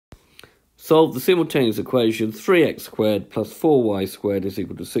Solve the simultaneous equation 3x squared plus 4y squared is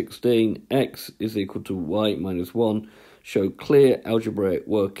equal to 16. X is equal to y minus 1. Show clear algebraic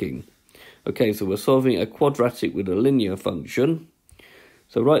working. Okay, so we're solving a quadratic with a linear function.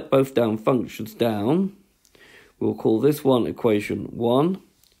 So write both functions down. We'll call this one equation 1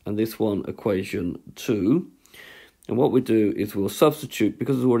 and this one equation 2. And what we do is we'll substitute,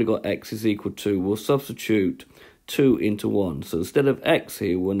 because we've already got x is equal to, we'll substitute 2 into 1. So instead of x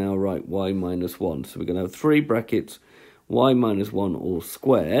here, we'll now write y minus 1. So we're going to have 3 brackets y minus 1 all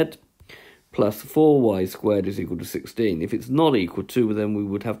squared plus 4y squared is equal to 16. If it's not equal to, then we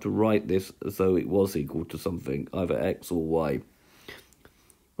would have to write this as though it was equal to something, either x or y.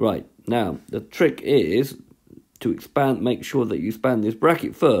 Right, now the trick is to expand, make sure that you expand this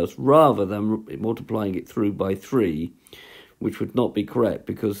bracket first rather than multiplying it through by 3, which would not be correct,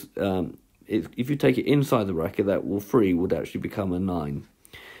 because if you take it inside the bracket, that 3 would actually become a 9.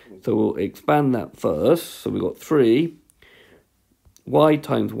 So we'll expand that first. So we've got 3 y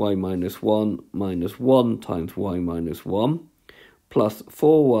times y minus 1 minus 1 times y minus 1 plus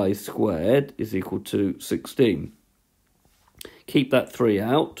 4y squared is equal to 16. Keep that 3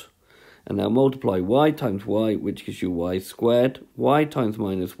 out. And now multiply y times y, which gives you y squared, y times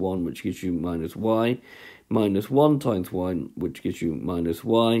minus 1, which gives you minus y, minus 1 times 1, which gives you minus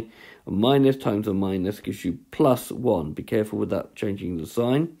y, and minus times a minus gives you plus 1. Be careful with that, changing the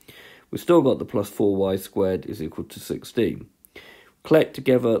sign. We've still got the plus 4y squared is equal to 16. Collect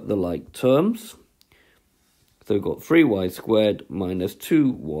together the like terms. So we've got 3y squared minus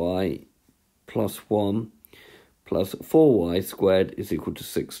 2y plus 1 plus 4y squared is equal to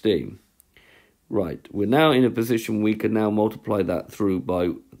 16. Right, we're now in a position we can now multiply that through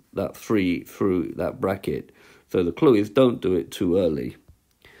by that 3 through that bracket. So the clue is don't do it too early.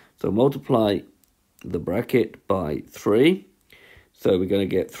 So multiply the bracket by 3. So we're going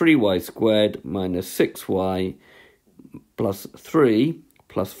to get 3y squared minus 6y plus 3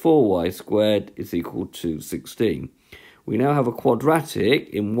 plus 4y squared is equal to 16. We now have a quadratic.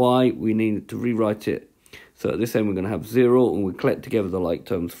 In y, we need to rewrite it. So at this end, we're going to have 0, and we collect together the like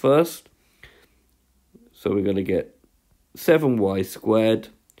terms first. So we're going to get 7y squared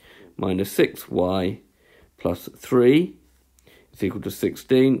minus 6y plus 3 is equal to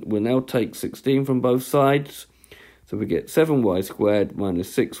 16. We'll now take 16 from both sides. So we get 7y squared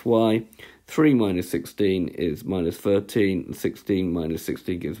minus 6y. 3 minus 16 is minus 13. And 16 minus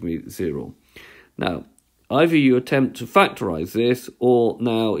 16 gives me 0. Now, either you attempt to factorize this, or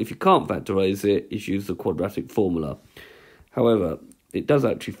now, if you can't factorize it, is use the quadratic formula. However, it does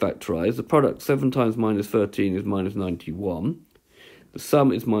actually factorize. The product 7 times minus 13 is minus 91. The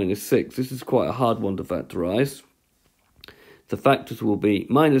sum is minus 6. This is quite a hard one to factorize. The factors will be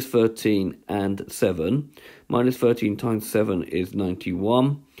minus 13 and 7. Minus 13 times 7 is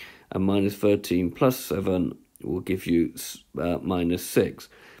 91. And minus 13 plus 7 will give you minus 6.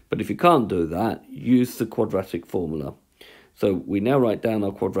 But if you can't do that, use the quadratic formula. So we now write down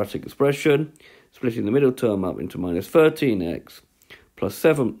our quadratic expression, splitting the middle term up into minus 13x plus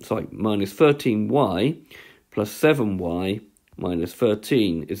minus 13y plus 7y minus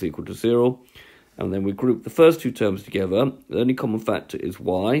 13 is equal to 0. And then we group the first two terms together. The only common factor is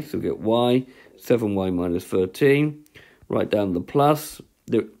y, so we get y, 7y minus 13. Write down the plus.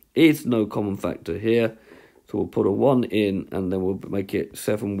 There is no common factor here, so we'll put a 1 in, and then we'll make it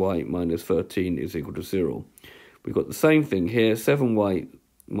 7y minus 13 is equal to 0. We've got the same thing here, 7y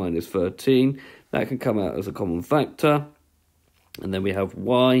minus 13. That can come out as a common factor. And then we have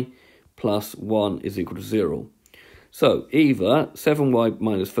y plus 1 is equal to 0. So either 7y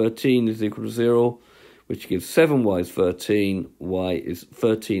minus 13 is equal to 0, which gives 7y is 13, y is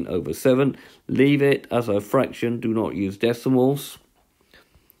 13 over 7. Leave it as a fraction, do not use decimals.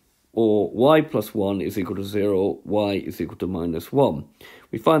 Or y plus 1 is equal to 0, y is equal to minus 1.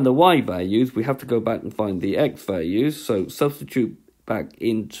 We find the y values, we have to go back and find the x values. So substitute back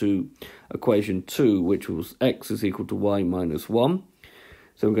into equation 2, which was x is equal to y minus 1.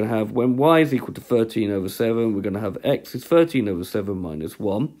 So we're going to have, when y is equal to 13 over 7, we're going to have x is 13 over 7 minus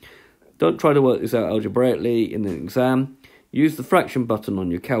 1. Don't try to work this out algebraically in an exam. Use the fraction button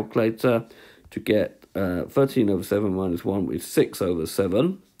on your calculator to get 13 over 7 minus 1, which is 6 over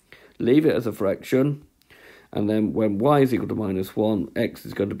 7. Leave it as a fraction. And then when y is equal to minus 1, x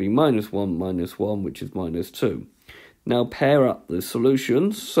is going to be minus 1 minus 1, which is minus 2. Now pair up the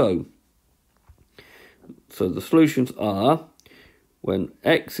solutions. So the solutions are, when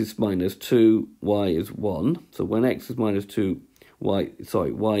x is minus 2, y is 1. So when x is minus 2, y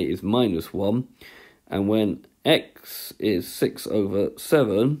is minus 1. And when x is 6 over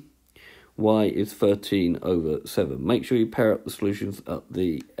 7, y is 13 over 7. Make sure you pair up the solutions at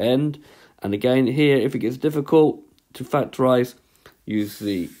the end. And again, here, if it gets difficult to factorise, use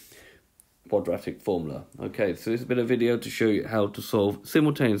the quadratic formula. Okay, so this has been a video to show you how to solve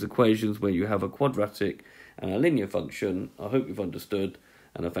simultaneous equations where you have a quadratic and a linear function. I hope you've understood,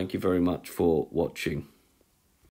 and I thank you very much for watching.